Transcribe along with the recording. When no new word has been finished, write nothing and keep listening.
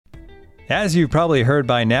As you've probably heard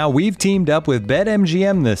by now, we've teamed up with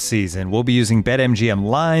BetMGM this season. We'll be using BetMGM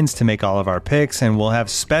lines to make all of our picks, and we'll have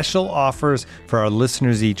special offers for our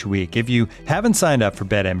listeners each week. If you haven't signed up for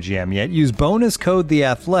BetMGM yet, use bonus code The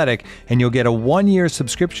Athletic, and you'll get a 1-year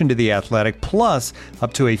subscription to The Athletic, plus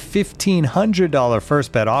up to a $1,500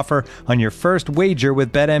 first bet offer on your first wager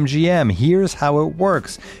with BetMGM. Here's how it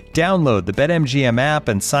works. Download the BetMGM app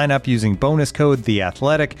and sign up using bonus code The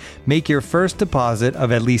Athletic. Make your first deposit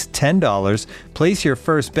of at least $10. Place your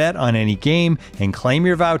first bet on any game and claim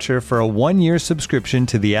your voucher for a 1-year subscription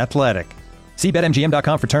to The Athletic. See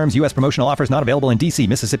BetMGM.com for terms. U.S. promotional offers not available in D.C.,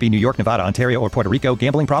 Mississippi, New York, Nevada, Ontario, or Puerto Rico.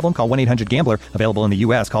 Gambling problem? Call 1-800-GAMBLER. Available in the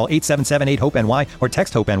U.S. Call 877-8-HOPE-NY or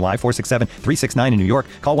text HOPE-NY 467-369 in New York.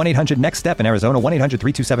 Call 1-800-NEXT-STEP in Arizona.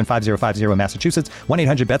 1-800-327-5050 in Massachusetts.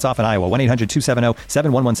 1-800-BETS-OFF in Iowa.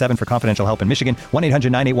 1-800-270-7117 for confidential help in Michigan.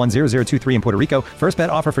 1-800-981-0023 in Puerto Rico. First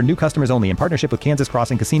bet offer for new customers only in partnership with Kansas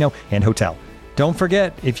Crossing Casino and Hotel. Don't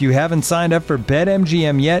forget, if you haven't signed up for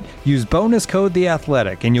BetMGM yet, use bonus code The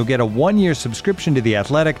Athletic, and you'll get a 1-year subscription to The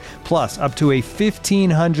Athletic, plus up to a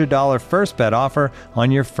 $1,500 first bet offer on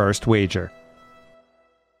your first wager.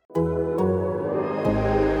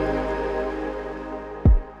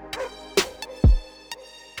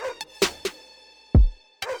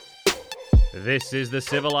 This is the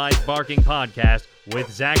Civilized Barking Podcast with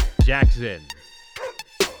Zach Jackson.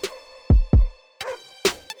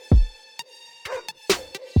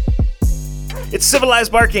 It's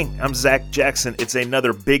Civilized Barking. I'm Zach Jackson. It's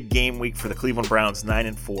another big game week for the Cleveland Browns,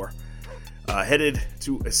 9-4. Headed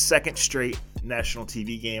to a second straight national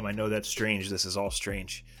TV game. I know that's strange. This is all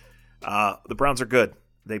strange. The Browns are good.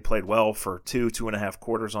 They played well for 2.5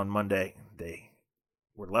 quarters on Monday. They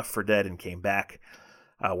were left for dead and came back.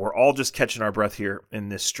 We're all just catching our breath here in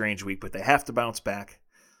this strange week, but they have to bounce back.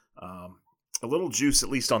 A little juice, at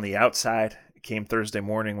least on the outside. It came Thursday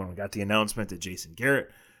morning when we got the announcement that Jason Garrett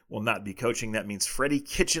will not be coaching. That means Freddie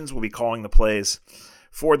Kitchens will be calling the plays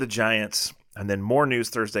for the Giants. And then more news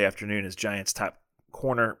Thursday afternoon is Giants top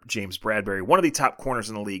corner James Bradberry, one of the top corners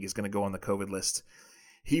in the league, is going to go on the COVID list.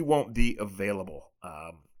 He won't be available.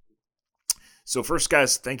 So first,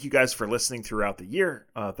 guys, thank you guys for listening throughout the year.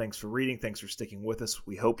 Thanks for reading. Thanks for sticking with us.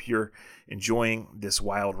 We hope you're enjoying this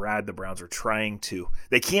wild ride. The Browns are trying to.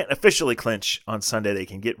 They can't officially clinch on Sunday. They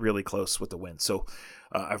can get really close with the win. So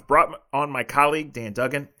I've brought on my colleague, Dan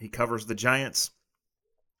Duggan. He covers the Giants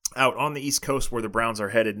out on the East Coast where the Browns are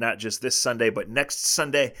headed, not just this Sunday, but next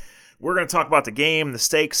Sunday. We're going to talk about the game, the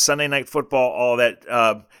stakes, Sunday Night Football, all that.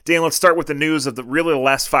 Dan, let's start with the news of the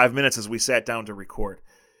last 5 minutes as we sat down to record.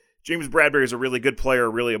 James Bradberry is a really good player, a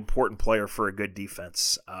really important player for a good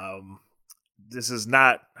defense. This is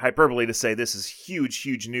not hyperbole to say this is huge,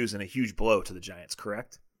 huge news and a huge blow to the Giants,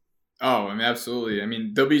 correct? Oh, I mean, absolutely. I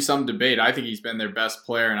mean, there'll be some debate. I think he's been their best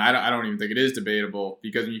player, and I don't even think it is debatable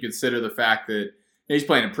because when you consider the fact that he's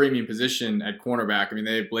playing a premium position at cornerback. I mean,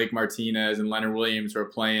 they have Blake Martinez and Leonard Williams who are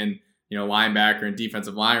playing, linebacker and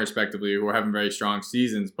defensive line respectively, who are having very strong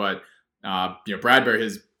seasons. But, Bradberry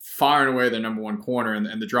is far and away their number one corner,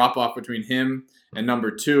 and the drop-off between him and number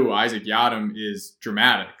 2, Isaac Yiadom, is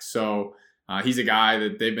dramatic. So he's a guy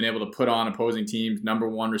that they've been able to put on opposing teams' number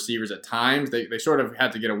one receivers at times. They sort of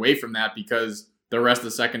had to get away from that because the rest of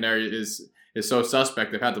the secondary is so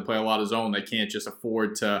suspect. They've had to play a lot of zone. They can't just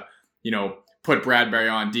afford to, put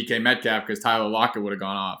Bradberry on DK Metcalf because Tyler Lockett would have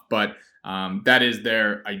gone off. But that is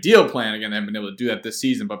their ideal plan. Again, they haven't been able to do that this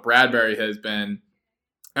season. But Bradberry has been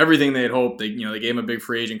everything they had hoped. They gave him a big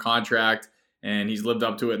free agent contract, and he's lived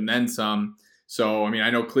up to it and then some. So, I mean, I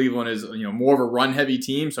know Cleveland is, more of a run-heavy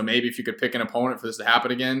team, so maybe if you could pick an opponent for this to happen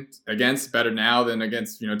against, better now than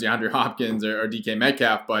against, DeAndre Hopkins or DK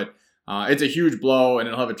Metcalf, but it's a huge blow, and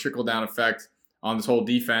it'll have a trickle-down effect on this whole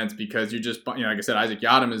defense because you just, like I said, Isaac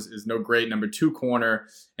Yiadom is no great number 2 corner,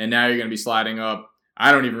 and now you're going to be sliding up,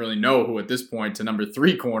 I don't even really know who at this point, to number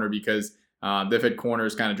 3 corner because they've had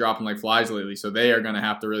corners kind of dropping like flies lately, so they are going to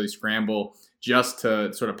have to really scramble just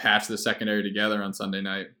to sort of patch the secondary together on Sunday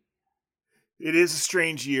night. It is a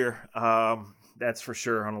strange year, that's for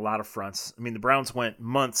sure, on a lot of fronts. I mean, the Browns went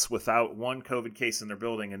months without one COVID case in their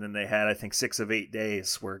building, and then they had, I think, 6 of 8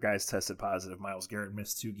 days where guys tested positive. Myles Garrett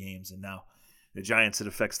missed 2 games, and now the Giants, it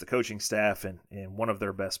affects the coaching staff and one of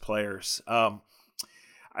their best players.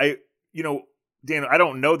 Dan, I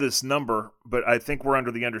don't know this number, but I think we're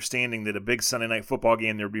under the understanding that a big Sunday Night Football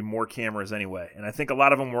game, there would be more cameras anyway. And I think a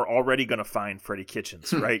lot of them were already going to find Freddie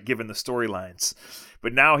Kitchens, right, given the storylines.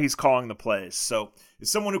 But now he's calling the plays. So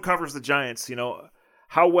as someone who covers the Giants,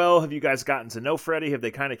 how well have you guys gotten to know Freddie? Have they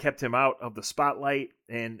kind of kept him out of the spotlight?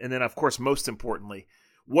 And then, of course, most importantly,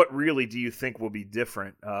 what really do you think will be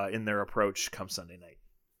different in their approach come Sunday night?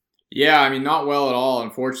 Yeah, I mean, not well at all,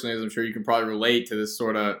 unfortunately, as I'm sure you can probably relate to this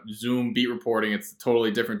sort of Zoom beat reporting. It's a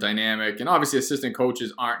totally different dynamic. And obviously, assistant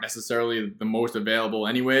coaches aren't necessarily the most available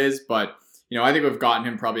anyways. But, I think we've gotten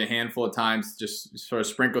him probably a handful of times, just sort of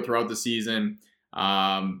sprinkled throughout the season.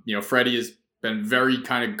 Freddie has been very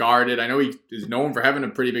kind of guarded. I know he is known for having a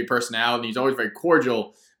pretty big personality. He's always very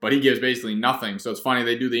cordial, but he gives basically nothing. So it's funny,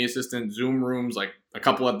 they do the assistant Zoom rooms like a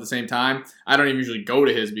couple at the same time. I don't even usually go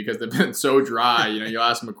to his because they've been so dry. You'll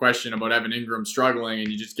ask him a question about Evan Ingram struggling and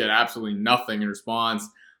you just get absolutely nothing in response.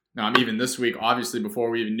 Even this week, obviously, before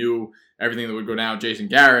we even knew everything that would go down with Jason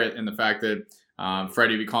Garrett and the fact that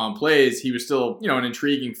Freddie would be calling plays, he was still, an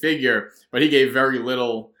intriguing figure, but he gave very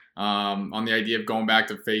little on the idea of going back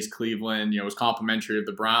to face Cleveland. Was complimentary of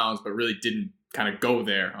the Browns, but really didn't kind of go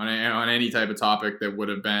there on any type of topic that would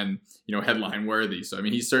have been, headline worthy. So,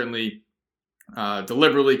 he's certainly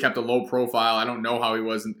deliberately kept a low profile. I don't know how he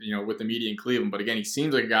was, with the media in Cleveland, but again, he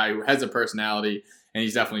seems like a guy who has a personality, and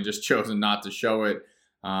he's definitely just chosen not to show it.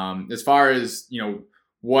 As far as,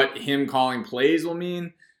 what him calling plays will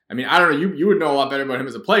mean, I don't know. You would know a lot better about him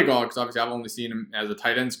as a play caller because obviously I've only seen him as a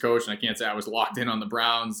tight ends coach, and I can't say I was locked in on the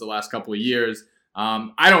Browns the last couple of years.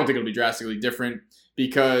 I don't think it'll be drastically different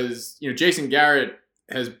because, Jason Garrett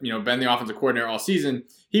has, been the offensive coordinator all season.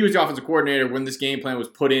 He was the offensive coordinator when this game plan was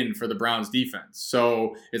put in for the Browns defense.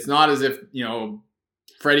 So it's not as if,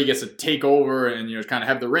 Freddie gets to take over and, kind of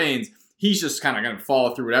have the reins. He's just kind of going to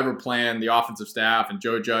follow through whatever plan the offensive staff and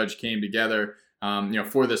Joe Judge came together,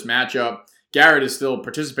 for this matchup. Garrett is still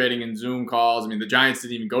participating in Zoom calls. The Giants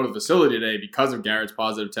didn't even go to the facility today because of Garrett's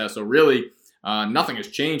positive test. So really, nothing has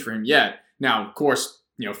changed for him yet. Now, of course,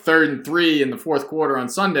 3rd and 3 in the fourth quarter on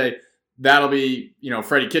Sunday, that'll be,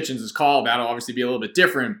 Freddie Kitchens' call. That'll obviously be a little bit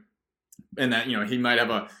different in that, he might have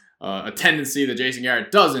a tendency that Jason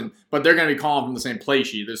Garrett doesn't, but they're going to be calling from the same play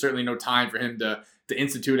sheet. There's certainly no time for him to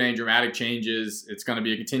institute any dramatic changes. It's going to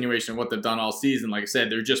be a continuation of what they've done all season. Like I said,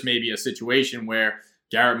 there just may be a situation where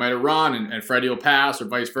Garrett might have run and Freddie will pass or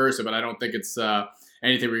vice versa, but I don't think it's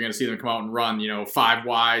anything we're going to see them come out and run, 5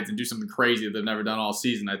 wides and do something crazy that they've never done all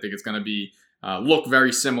season. I think it's going to be look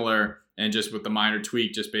very similar and just with the minor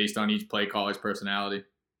tweak just based on each play caller's personality.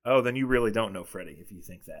 Oh, then you really don't know Freddie if you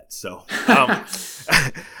think that. So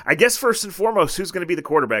I guess first and foremost, who's going to be the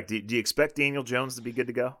quarterback? Do you expect Daniel Jones to be good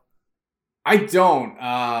to go? I don't.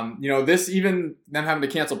 This, even them having to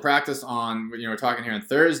cancel practice on, we're talking here on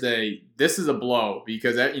Thursday, this is a blow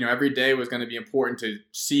because, every day was going to be important to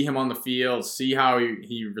see him on the field, see how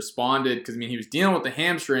he responded. Because, he was dealing with the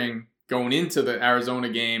hamstring going into the Arizona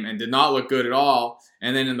game and did not look good at all.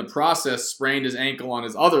 And then in the process, sprained his ankle on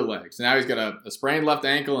his other leg. So now he's got a sprained left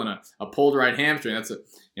ankle and a pulled right hamstring. That's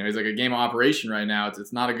he's like a game of operation right now.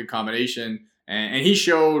 It's not a good combination. And he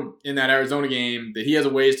showed in that Arizona game that he has a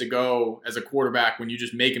ways to go as a quarterback when you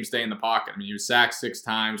just make him stay in the pocket. He was sacked 6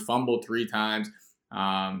 times, fumbled 3 times.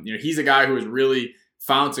 He's a guy who has really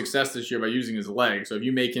found success this year by using his legs. So if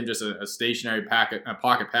you make him just a stationary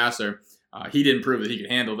pocket passer, he didn't prove that he could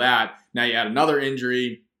handle that. Now you add another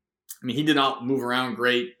injury. He did not move around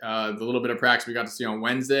great. The little bit of practice we got to see on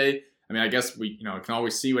Wednesday. I guess we can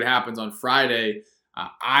always see what happens on Friday.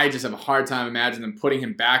 I just have a hard time imagining them putting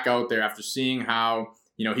him back out there after seeing how,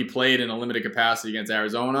 he played in a limited capacity against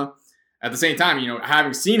Arizona. At the same time,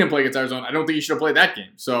 having seen him play against Arizona, I don't think he should have played that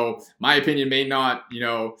game. So my opinion may not,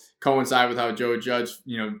 coincide with how Joe Judge,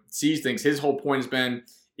 sees things. His whole point has been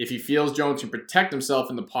if he feels Jones can protect himself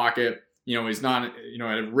in the pocket, is not, at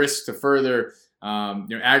a risk to further,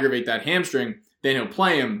 aggravate that hamstring, then he'll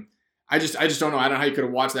play him. I just don't know. I don't know how you could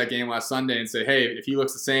have watched that game last Sunday and say, hey, if he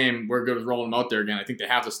looks the same, we're good with rolling him out there again. I think they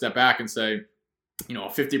have to step back and say,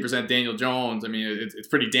 50% Daniel Jones. It's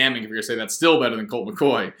pretty damning if you're going to say that's still better than Colt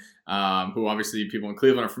McCoy, who obviously people in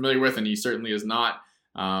Cleveland are familiar with, and he certainly is not,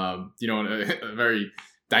 a very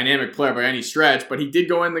dynamic player by any stretch. But he did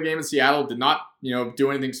go in the game in Seattle, did not,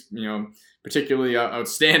 do anything, particularly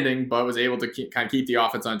outstanding, but was able to kind of keep the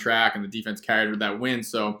offense on track, and the defense carried with that win.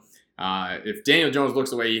 So if Daniel Jones looks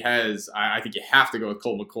the way he has, I think you have to go with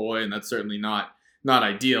Colt McCoy, and that's certainly not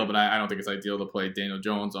ideal. But I don't think it's ideal to play Daniel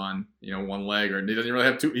Jones on one leg, or he doesn't really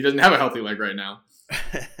have two. He doesn't have a healthy leg right now.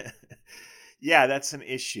 Yeah, that's an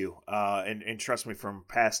issue. And trust me, from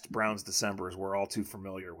past Browns Decembers, we're all too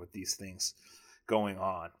familiar with these things going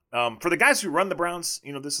on. For the guys who run the Browns,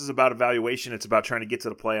 this is about evaluation. It's about trying to get to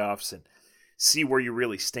the playoffs and see where you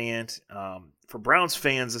really stand. For Browns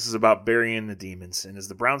fans, this is about burying the demons. And as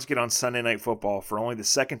the Browns get on Sunday Night Football for only the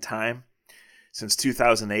second time since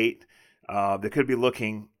 2008, they could be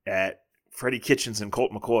looking at Freddie Kitchens and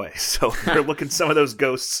Colt McCoy. So they're looking some of those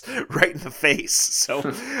ghosts right in the face. So,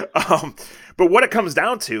 but what it comes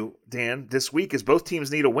down to, Dan, this week is both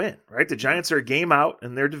teams need a win, right? The Giants are a game out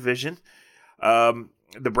in their division.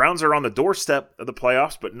 The Browns are on the doorstep of the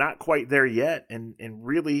playoffs, but not quite there yet, and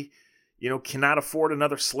really, cannot afford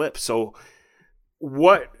another slip. So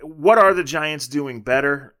what are the Giants doing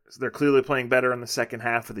better? They're clearly playing better in the second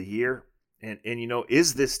half of the year. And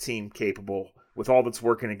is this team capable, with all that's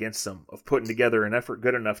working against them, of putting together an effort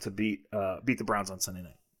good enough to beat the Browns on Sunday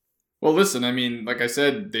night? Well, listen, I mean, like I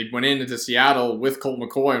said, they went into Seattle with Colt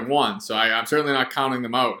McCoy and won, so I'm certainly not counting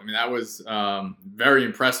them out. I mean, that was very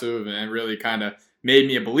impressive and really kind of made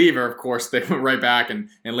me a believer. Of course, they went right back and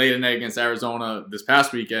laid an egg against Arizona this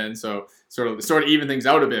past weekend, so sort of even things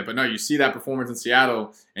out a bit. But no, you see that performance in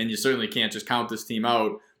Seattle, and you certainly can't just count this team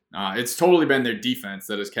out. It's totally been their defense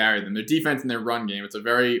that has carried them. Their defense and their run game. It's a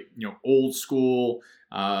very old school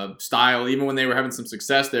style. Even when they were having some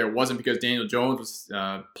success there, it wasn't because Daniel Jones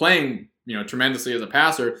was playing tremendously as a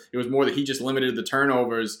passer. It was more that he just limited the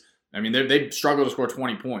turnovers. I mean, they struggle to score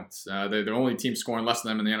 20 points. They're the only team scoring less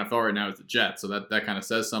than them in the NFL right now is the Jets. So that kind of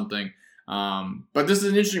says something. But this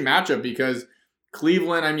is an interesting matchup because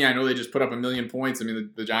Cleveland, I mean, I know they just put up 1 million points. I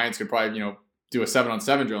mean, the Giants could probably do a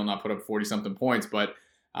 7-on-7 drill and not put up 40-something points. But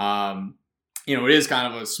it is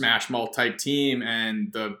kind of a smash mouth type team,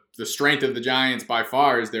 and the strength of the Giants by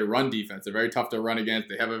far is their run defense. They're very tough to run against.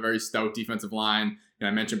 They have a very stout defensive line.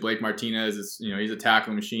 I mentioned Blake Martinez. He's a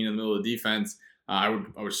tackling machine in the middle of the defense. I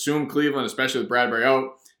would assume Cleveland, especially with Bradbury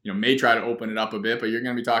out, may try to open it up a bit. But you're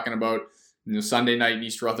going to be talking about Sunday night in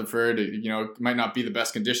East Rutherford. It might not be the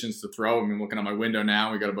best conditions to throw. I mean, looking out my window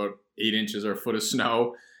now, we got about 8 inches or a foot of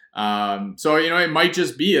snow. So it might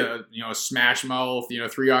just be a smash mouth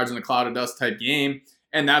 3 yards in a cloud of dust type game,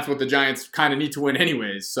 and that's what the Giants kind of need to win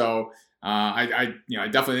anyways. So I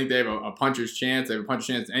definitely think they have a puncher's chance. They have a puncher's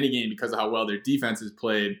chance in any game because of how well their defense is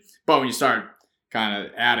played. But when you start kind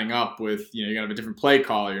of adding up with you're gonna have a different play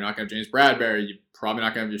caller, you're not gonna have James Bradbury, you're probably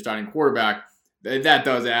not gonna have your starting quarterback. That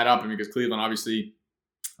does add up, because Cleveland obviously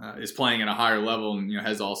is playing at a higher level and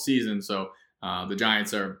has all season. So the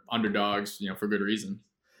Giants are underdogs for good reason.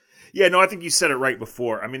 Yeah, no, I think you said it right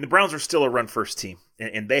before. I mean, the Browns are still a run-first team,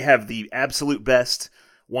 and they have the absolute best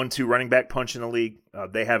 1-2 running back punch in the league.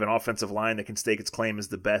 They have an offensive line that can stake its claim as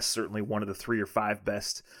the best, certainly one of the 3 or 5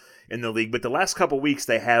 best in the league. But the last couple weeks,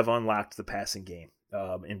 they have unlocked the passing game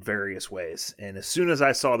in various ways. And as soon as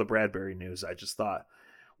I saw the Bradbury news, I just thought,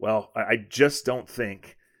 well, I just don't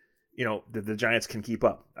think, that the Giants can keep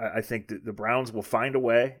up. I think that the Browns will find a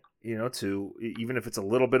way, to, even if it's a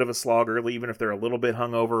little bit of a slog early, even if they're a little bit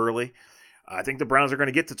hungover early, I think the Browns are going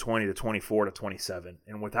to get to 20 to 24 to 27.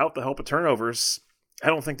 And without the help of turnovers, I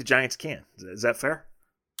don't think the Giants can. Is that fair?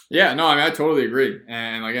 Yeah, no, I mean, I totally agree.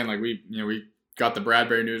 And again, like we got the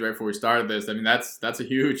Bradbury news right before we started this. I mean, that's a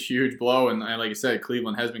huge, huge blow. And like you said,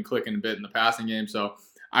 Cleveland has been clicking a bit in the passing game. So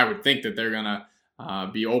I would think that they're going to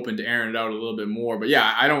be open to airing it out a little bit more. But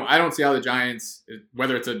yeah, I don't see how the Giants,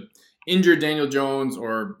 whether it's a injured Daniel Jones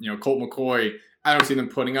or Colt McCoy, I don't see them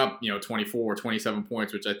putting up 24 or 27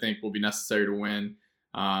 points, which I think will be necessary to win.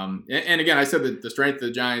 And again, I said that the strength of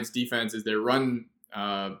the Giants defense is their run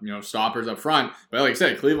stoppers up front, but like I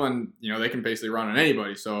said, Cleveland they can basically run on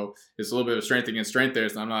anybody, so it's a little bit of strength against strength there.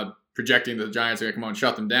 So I'm not projecting that the Giants are going to come out and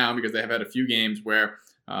shut them down, because they have had a few games where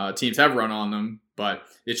teams have run on them, but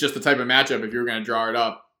it's just the type of matchup. If you're going to draw it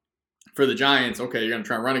up for the Giants, okay, you're going to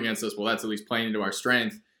try and run against us, well, that's at least playing into our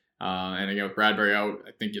strength. And again, with Bradbury out,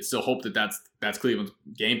 I think you'd still hope that that's Cleveland's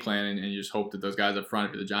game plan, and you just hope that those guys up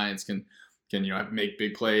front for the Giants can make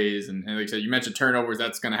big plays. And like I said, you mentioned turnovers.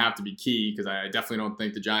 That's going to have to be key, because I definitely don't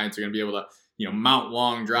think the Giants are going to be able to mount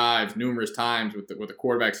long drives numerous times with the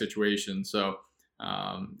quarterback situation. So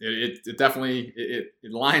it definitely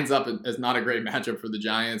lines up as not a great matchup for the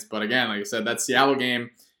Giants. But again, like I said, that Seattle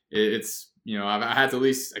game, it's I had to at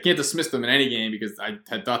least, I can't dismiss them in any game, because I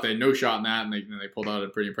had thought they had no shot in that, and they pulled out a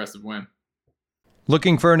pretty impressive win.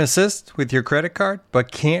 Looking for an assist with your credit card,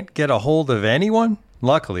 but can't get a hold of anyone?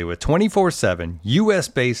 Luckily, with 24/7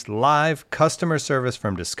 U.S.-based live customer service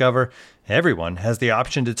from Discover, everyone has the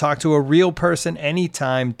option to talk to a real person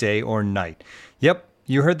anytime, day or night. Yep,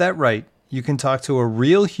 you heard that right. You can talk to a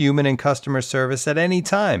real human in customer service at any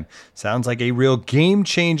time. Sounds like a real game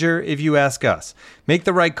changer if you ask us. Make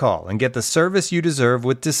the right call and get the service you deserve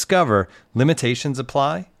with Discover. Limitations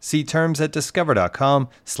apply. See terms at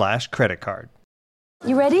discover.com/creditcard.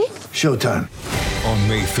 You ready? Showtime. On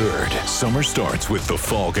May 3rd, summer starts with The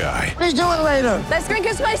Fall Guy. Let's do it later. Let's drink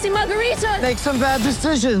a spicy margarita. Make some bad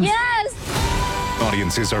decisions. Yes!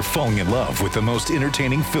 Audiences are falling in love with the most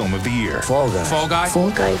entertaining film of the year. Fall guy. Fall guy?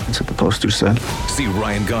 Fall guy. That's what the poster said. See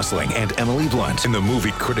Ryan Gosling and Emily Blunt in the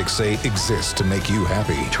movie critics say exists to make you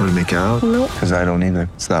happy. Trying to make it out? Nope. Because I don't either.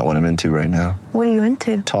 It's not what I'm into right now. What are you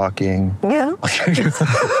into? Talking. Yeah.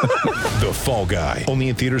 The Fall Guy. Only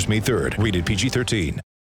in theaters May 3rd. Rated PG-13.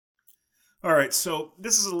 All right, so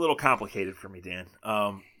this is a little complicated for me, Dan,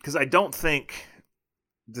 because I don't think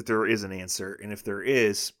that there is an answer, and if there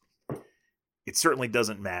is, it certainly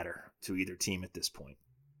doesn't matter to either team at this point.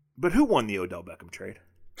 But who won the Odell Beckham trade?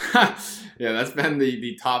 Yeah, that's been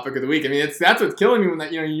the topic of the week. I mean, that's what's killing me when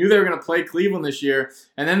that you knew they were going to play Cleveland this year,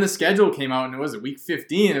 and then the schedule came out, and it was week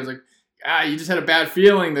 15. It was like, you just had a bad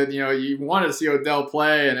feeling that you wanted to see Odell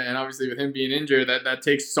play, and obviously with him being injured, that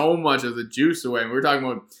takes so much of the juice away. And we were talking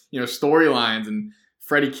about storylines and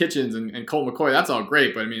Freddie Kitchens and Colt McCoy. That's all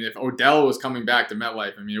great, but I mean, if Odell was coming back to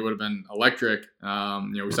MetLife, I mean, it would have been electric.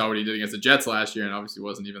 We saw what he did against the Jets last year, and obviously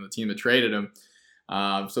wasn't even the team that traded him.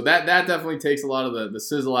 So that definitely takes a lot of the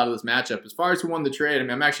sizzle out of this matchup. As far as who won the trade, I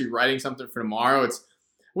mean, I'm actually writing something for tomorrow. I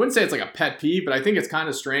wouldn't say it's like a pet peeve, but I think it's kind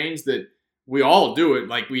of strange that we all do it.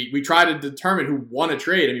 Like we try to determine who won a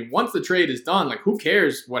trade. I mean, once the trade is done, like who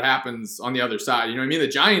cares what happens on the other side? You know what I mean? The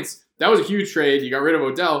Giants, that was a huge trade. You got rid of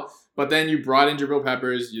Odell, but then you brought in Jabril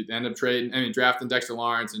Peppers. You end up drafting Dexter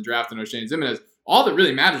Lawrence and drafting O'Shane Ximines. All that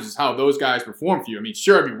really matters is how those guys perform for you. I mean,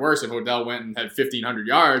 sure, it'd be worse if Odell went and had 1,500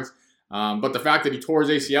 yards. But the fact that he tore his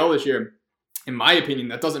ACL this year, in my opinion,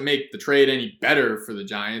 that doesn't make the trade any better for the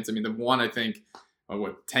Giants. I mean, they've won, I think,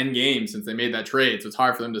 10 games since they made that trade. So it's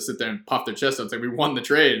hard for them to sit there and puff their chest out and say, we won the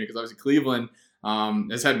trade, because obviously Cleveland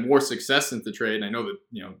has had more success since the trade. And I know that,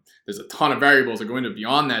 there's a ton of variables that go into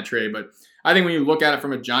beyond that trade. But I think when you look at it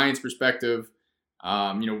from a Giants perspective,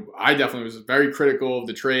 I definitely was very critical of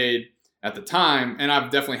the trade at the time. And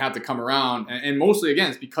I've definitely had to come around. And mostly, again,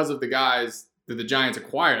 it's because of the guys that the Giants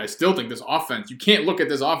acquired. I still think this offense, you can't look at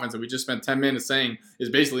this offense that we just spent 10 minutes saying is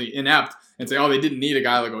basically inept and say, they didn't need a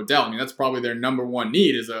guy like Odell. I mean, that's probably their number one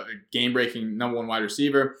need, is a game-breaking number one wide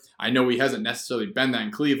receiver. I know he hasn't necessarily been that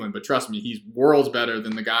in Cleveland, but trust me, he's worlds better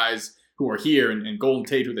than the guys who are here and Golden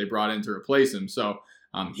Tate, who they brought in to replace him. So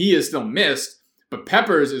he is still missed, but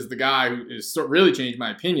Peppers is the guy who has really changed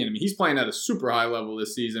my opinion. I mean, he's playing at a super high level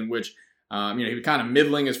this season, which, he was kind of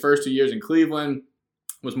middling his first 2 years in Cleveland,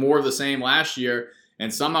 was more of the same last year.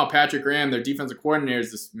 And somehow Patrick Graham, their defensive coordinator,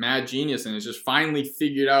 is this mad genius and has just finally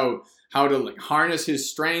figured out how to harness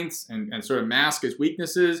his strengths and sort of mask his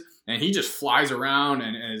weaknesses. And he just flies around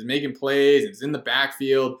and is making plays. And is in the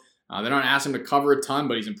backfield. They don't ask him to cover a ton,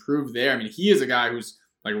 but he's improved there. I mean, he is a guy who's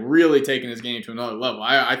really taken his game to another level.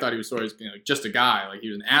 I thought he was sort of just a guy. He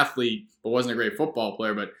was an athlete, but wasn't a great football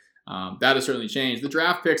player. But that has certainly changed. The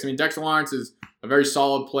draft picks, I mean, Dexter Lawrence is a very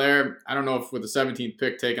solid player. I don't know if with the 17th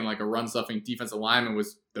pick taking a run-stuffing defensive lineman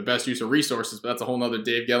was the best use of resources, but that's a whole nother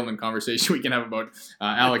Dave Gettleman conversation we can have about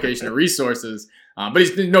allocation of resources. But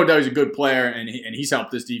he's no doubt he's a good player, and he's helped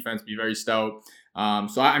this defense be very stout.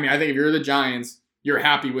 So, I think if you're the Giants, you're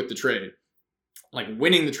happy with the trade.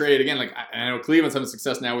 Winning the trade, again, I know Cleveland's having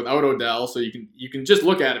success now without Odell, so you can just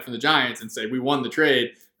look at it from the Giants and say, we won the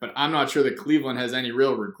trade, but I'm not sure that Cleveland has any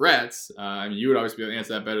real regrets. You would obviously be able to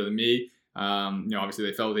answer that better than me. Obviously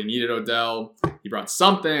they felt they needed Odell. He brought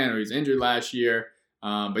something, or he was injured last year.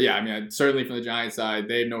 But yeah, certainly from the Giants side,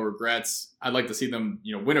 they have no regrets. I'd like to see them,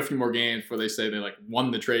 win a few more games before they say they won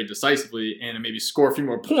the trade decisively, and maybe score a few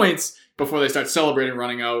more points before they start celebrating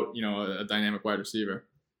running out, a dynamic wide receiver.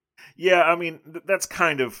 Yeah, that's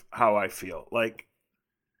kind of how I feel.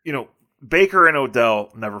 Baker and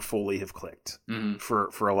Odell never fully have clicked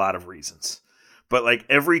for a lot of reasons. But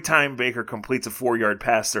every time Baker completes a 4-yard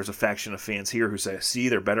pass, there's a faction of fans here who say, see,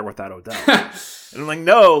 they're better without Odell. And I'm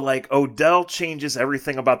no, Odell changes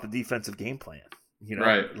everything about the defensive game plan.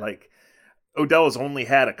 Right. Odell has only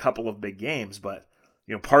had a couple of big games, but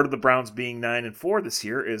part of the Browns being 9-4 this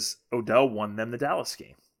year is Odell won them the Dallas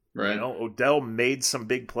game. Right. Odell made some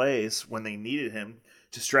big plays when they needed him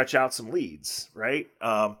to stretch out some leads, right?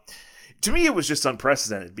 To me, it was just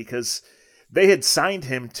unprecedented because they had signed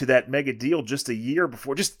him to that mega deal just a year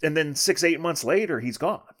before, and then 6-8 months later, he's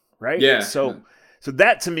gone, right? Yeah. So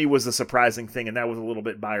that to me was the surprising thing, and that was a little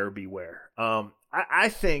bit buyer beware. I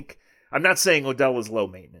think, I'm not saying Odell is low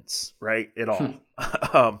maintenance, right, at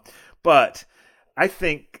all. But I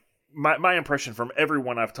think my impression from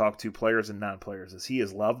everyone I've talked to, players and non-players, is he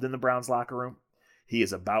is loved in the Browns locker room. He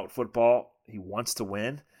is about football. He wants to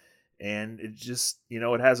win. And it just,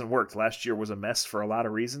 it hasn't worked. Last year was a mess for a lot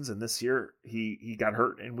of reasons, and this year he got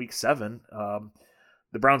hurt in week 7.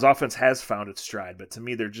 The Browns offense has found its stride, but to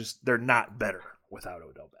me they're not better without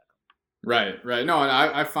Odell Beckham. Right. No, and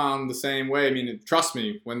I found the same way. I mean, trust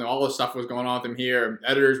me, when all this stuff was going on with him here,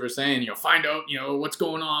 editors were saying, find out, what's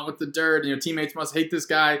going on with the dirt. Teammates must hate this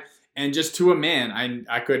guy. And just to a man,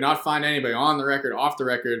 I could not find anybody on the record, off the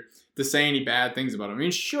record, to say any bad things about him. I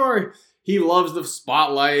mean, sure, he loves the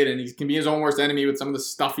spotlight and he can be his own worst enemy with some of the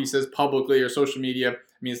stuff he says publicly or social media. I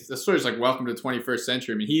mean, it's sort of like welcome to the 21st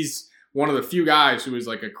century. I mean, he's one of the few guys who is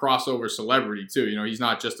like a crossover celebrity too. He's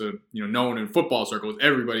not just a known in football circles.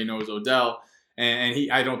 Everybody knows Odell,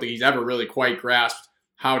 and I don't think he's ever really quite grasped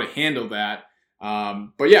how to handle that.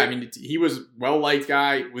 But yeah, I mean, he was well-liked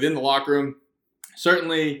guy within the locker room.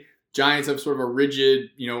 Certainly, Giants have sort of a rigid,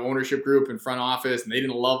 ownership group and front office, and they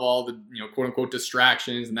didn't love all the, quote-unquote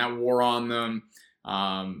distractions, and that wore on them.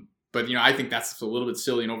 But, I think that's a little bit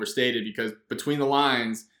silly and overstated because between the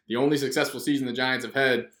lines, the only successful season the Giants have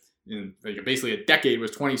had in basically a decade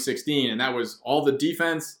was 2016, and that was all the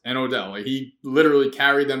defense and Odell. Like, he literally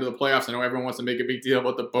carried them to the playoffs. I know everyone wants to make a big deal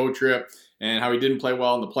about the boat trip and how he didn't play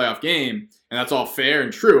well in the playoff game, and that's all fair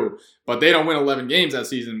and true. But they don't win 11 games that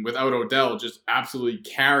season without Odell just absolutely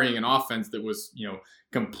carrying an offense that was,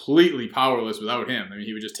 completely powerless without him. I mean,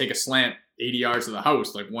 he would just take a slant 80 yards to the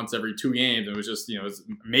house like once every 2 games. It was just, it was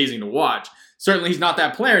amazing to watch. Certainly he's not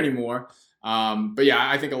that player anymore. But yeah,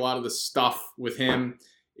 I think a lot of the stuff with him,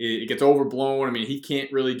 it gets overblown. I mean, he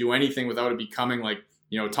can't really do anything without it becoming like,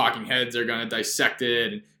 talking heads are going to dissect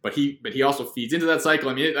it. But he also feeds into that cycle.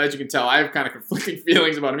 I mean, as you can tell, I have kind of conflicting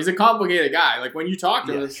feelings about him. He's a complicated guy. Like when you talk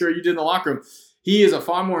to him, I'm sure you did in the locker room, he is a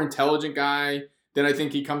far more intelligent guy than I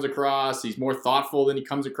think he comes across. He's more thoughtful than he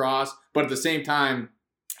comes across. But at the same time,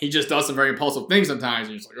 he just does some very impulsive things sometimes.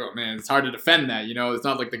 And you're just like, oh man, it's hard to defend that. It's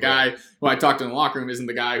not like the guy who I talked to in the locker room isn't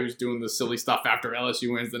the guy who's doing the silly stuff after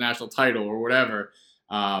LSU wins the national title or whatever.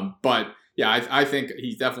 But yeah, I think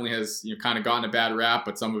he definitely has kind of gotten a bad rap,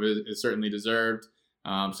 but some of it is certainly deserved.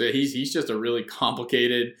 So he's just a really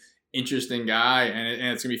complicated, interesting guy,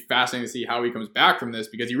 and it's gonna be fascinating to see how he comes back from this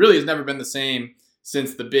because he really has never been the same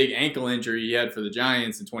since the big ankle injury he had for the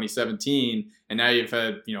Giants in 2017, and now you've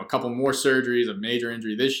had a couple more surgeries, a major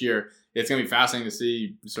injury this year. It's gonna be fascinating to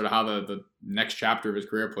see sort of how the next chapter of his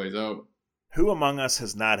career plays out. Who among us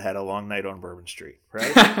has not had a long night on Bourbon Street,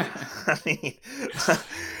 right? I mean,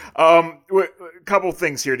 a couple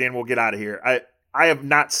things here, Dan. We'll get out of here. I have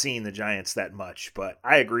not seen the Giants that much, but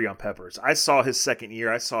I agree on Peppers. I saw his second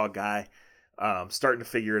year. I saw a guy starting to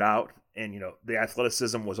figure it out, and the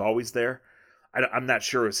athleticism was always there. I'm not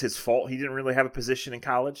sure it was his fault. He didn't really have a position in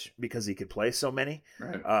college because he could play so many,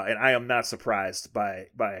 right. And I am not surprised by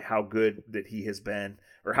how good that he has been.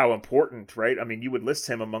 Or how important, right? I mean, you would list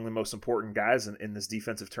him among the most important guys in this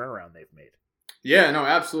defensive turnaround they've made. Yeah, no,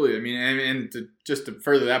 absolutely. I mean, and just to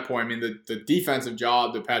further that point, I mean, the defensive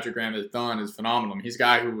job that Patrick Graham has done is phenomenal. I mean, he's a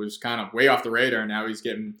guy who was kind of way off the radar, and now he's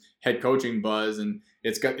getting head coaching buzz, and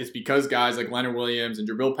it's because guys like Leonard Williams and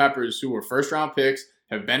Jabril Peppers, who were first-round picks,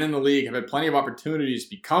 have been in the league, have had plenty of opportunities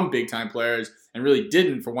to become big-time players, and really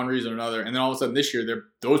didn't for one reason or another. And then all of a sudden this year,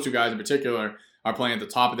 those two guys in particular are playing at the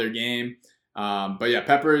top of their game. But yeah,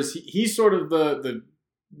 Peppers, he's sort of the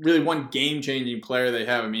really one game-changing player they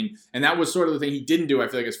have. I mean, and that was sort of the thing he didn't do, I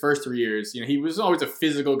feel like, his first 3 years. He was always a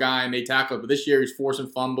physical guy and made tackles, but this year he's forcing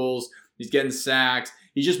fumbles, he's getting sacked,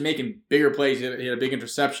 he's just making bigger plays. He had a big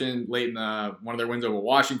interception late in one of their wins over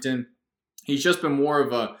Washington. He's just been more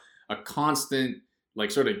of a constant,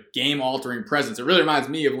 like, sort of game-altering presence. It really reminds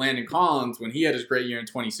me of Landon Collins when he had his great year in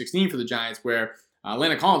 2016 for the Giants, where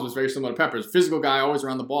Landon Collins was very similar to Peppers. Physical guy, always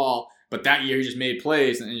around the ball. But that year he just made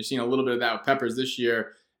plays, and you've seen a little bit of that with Peppers this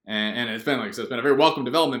year. And it's been, like I said, it's been a very welcome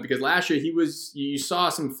development because last year you saw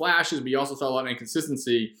some flashes, but you also saw a lot of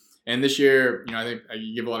inconsistency. And this year, I think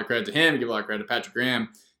you give a lot of credit to him, you give a lot of credit to Patrick Graham.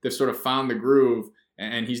 They've sort of found the groove,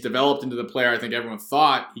 and he's developed into the player I think everyone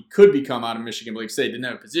thought he could become out of Michigan. But like I say, didn't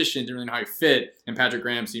have a position, didn't really know how he fit, and Patrick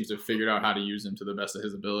Graham seems to have figured out how to use him to the best of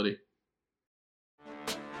his ability.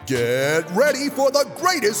 Get ready for the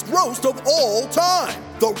greatest roast of all time,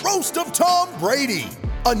 the Roast of Tom Brady,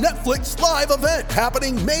 a Netflix live event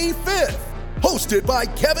happening May 5th. Hosted by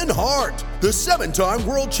Kevin Hart, the 7-time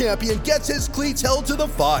world champion gets his cleats held to the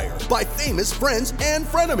fire by famous friends and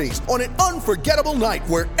frenemies on an unforgettable night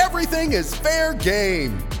where everything is fair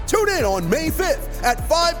game. Tune in on May 5th at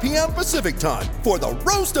 5 p.m. Pacific time for the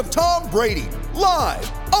Roast of Tom Brady,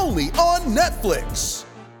 live only on Netflix.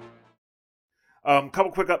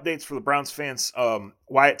 Couple quick updates for the Browns fans.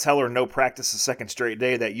 Wyatt Teller, no practice the second straight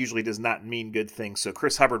day. That usually does not mean good things. So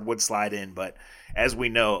Chris Hubbard would slide in, but as we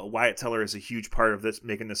know, Wyatt Teller is a huge part of this,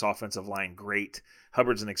 making this offensive line great.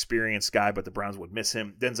 Hubbard's an experienced guy, but the Browns would miss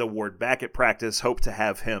him. Denzel Ward back at practice. Hope to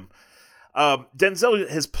have him Denzel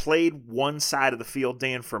has played one side of the field,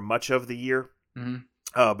 Dan, for much of the year. Mm-hmm.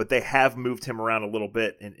 But they have moved him around a little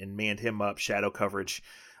bit and manned him up, shadow coverage,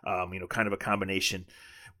 kind of a combination.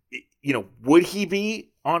 Would he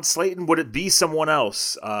be on Slayton? Would it be someone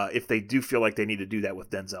else if they do feel like they need to do that with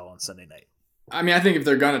Denzel on Sunday night? I mean, I think if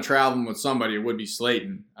they're going to travel with somebody, it would be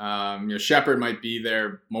Slayton. Shepard might be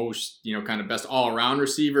their most, kind of best all-around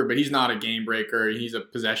receiver, but he's not a game breaker. He's a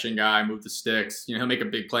possession guy, move the sticks. He'll make a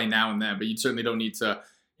big play now and then, but you certainly don't need to,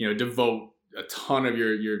 devote a ton of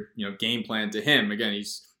your game plan to him. Again,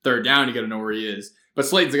 he's third down. You got to know where he is. But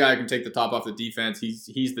Slayton's the guy who can take the top off the defense. He's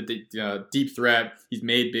the deep threat. He's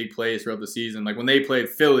made big plays throughout the season. Like when they played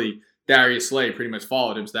Philly, Darius Slay pretty much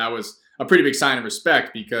followed him. So that was a pretty big sign of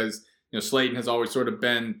respect because Slayton has always sort of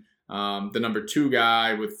been the number 2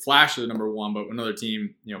 guy with flash of the number 1, but another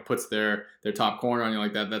team, puts their top corner on you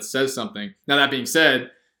like that, that says something. Now, that being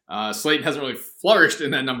said, Slayton hasn't really flourished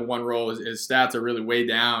in that number 1 role. His stats are really way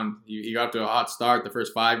down. He got to a hot start the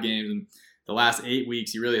first 5 games, and the last 8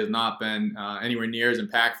 weeks, he really has not been anywhere near as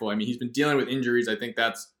impactful. I mean, he's been dealing with injuries. I think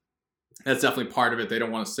that's definitely part of it. They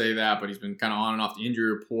don't want to say that, but he's been kind of on and off the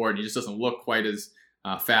injury report, and he just doesn't look quite as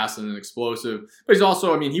fast and explosive. But he's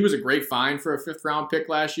also, he was a great find for a 5th-round pick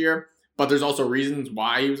last year, but there's also reasons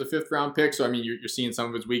why he was a 5th-round pick. So, you're seeing some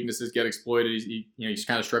of his weaknesses get exploited. He's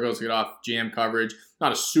kind of struggles to get off jam coverage.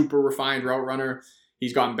 Not a super refined route runner.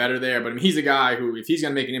 He's gotten better there, but he's a guy who, if he's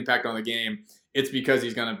going to make an impact on the game, it's because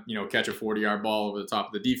he's going to, catch a 40-yard ball over the top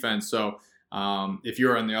of the defense. So, if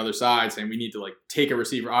you're on the other side saying we need to take a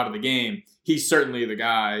receiver out of the game, he's certainly the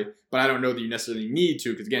guy, but I don't know that you necessarily need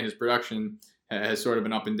to because, again, his production has sort of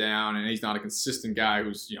been up and down, and he's not a consistent guy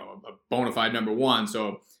who's, a bona fide number 1.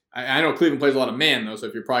 So I know Cleveland plays a lot of man, though, so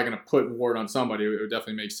if you're probably going to put Ward on somebody, it would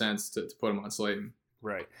definitely make sense to put him on Slayton.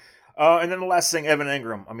 Right. And then the last thing, Evan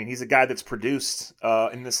Engram. He's a guy that's produced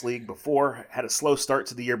in this league before, had a slow start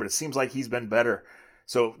to the year, but it seems like he's been better.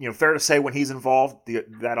 So, fair to say when he's involved,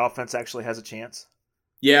 that offense actually has a chance?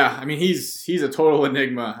 Yeah, he's a total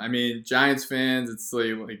enigma. Giants fans, it's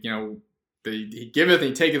he giveth and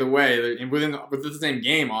he taketh away, and within the same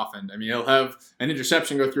game often. He'll have an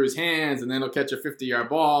interception go through his hands, and then he'll catch a 50-yard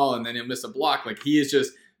ball, and then he'll miss a block. He is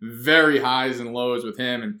just very highs and lows with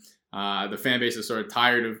him, and the fan base is sort of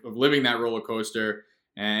tired of living that roller coaster.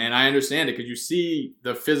 And I understand it because you see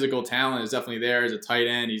the physical talent is definitely there as a tight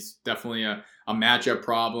end. He's definitely a matchup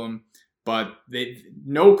problem, but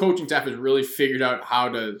no coaching staff has really figured out how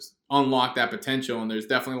to unlock that potential, and there's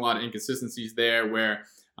definitely a lot of inconsistencies there where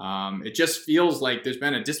it just feels like there's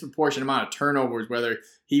been a disproportionate amount of turnovers, whether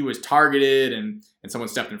he was targeted and someone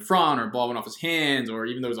stepped in front or ball went off his hands, or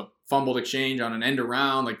even there was a fumbled exchange on an end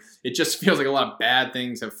around. It just feels like a lot of bad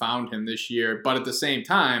things have found him this year. But at the same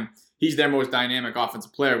time, he's their most dynamic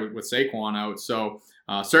offensive player with Saquon out. So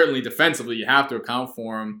certainly defensively, you have to account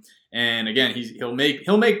for him. And again, he'll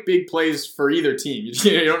make big plays for either team.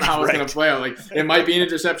 You don't know how it's going to play out. It might be an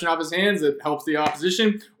interception off his hands that helps the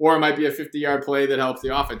opposition, or it might be a 50-yard play that helps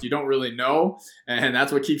the offense. You don't really know, and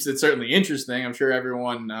that's what keeps it certainly interesting. I'm sure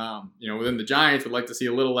everyone, within the Giants would like to see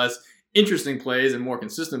a little less interesting plays and more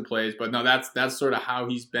consistent plays. But no, that's sort of how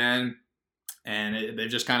he's been, and they've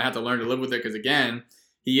just kind of had to learn to live with it because again,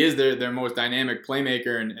 he is their most dynamic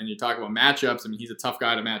playmaker. And you talk about matchups. He's a tough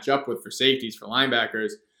guy to match up with for safeties, for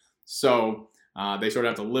linebackers. So they sort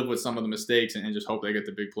of have to live with some of the mistakes and just hope they get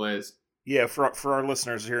the big plays. Yeah, for our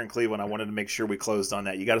listeners here in Cleveland, I wanted to make sure we closed on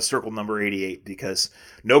that. You got to circle number 88 because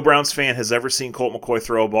no Browns fan has ever seen Colt McCoy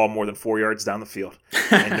throw a ball more than 4 yards down the field.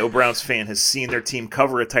 And no Browns fan has seen their team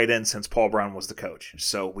cover a tight end since Paul Brown was the coach.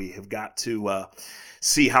 So we have got to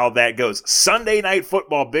see how that goes. Sunday Night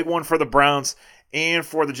Football, big one for the Browns and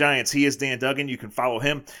for the Giants. He is Dan Duggan. You can follow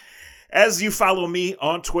him as you follow me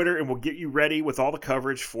on Twitter, and we'll get you ready with all the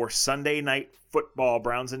coverage for Sunday Night Football,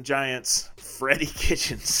 Browns and Giants. Freddie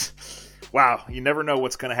Kitchens. Wow, you never know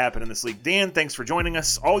what's going to happen in this league. Dan, thanks for joining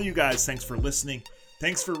us. All you guys, thanks for listening.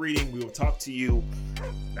 Thanks for reading. We will talk to you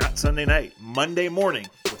not Sunday night, Monday morning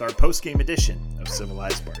with our post-game edition of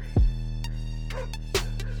Civilized Bargain.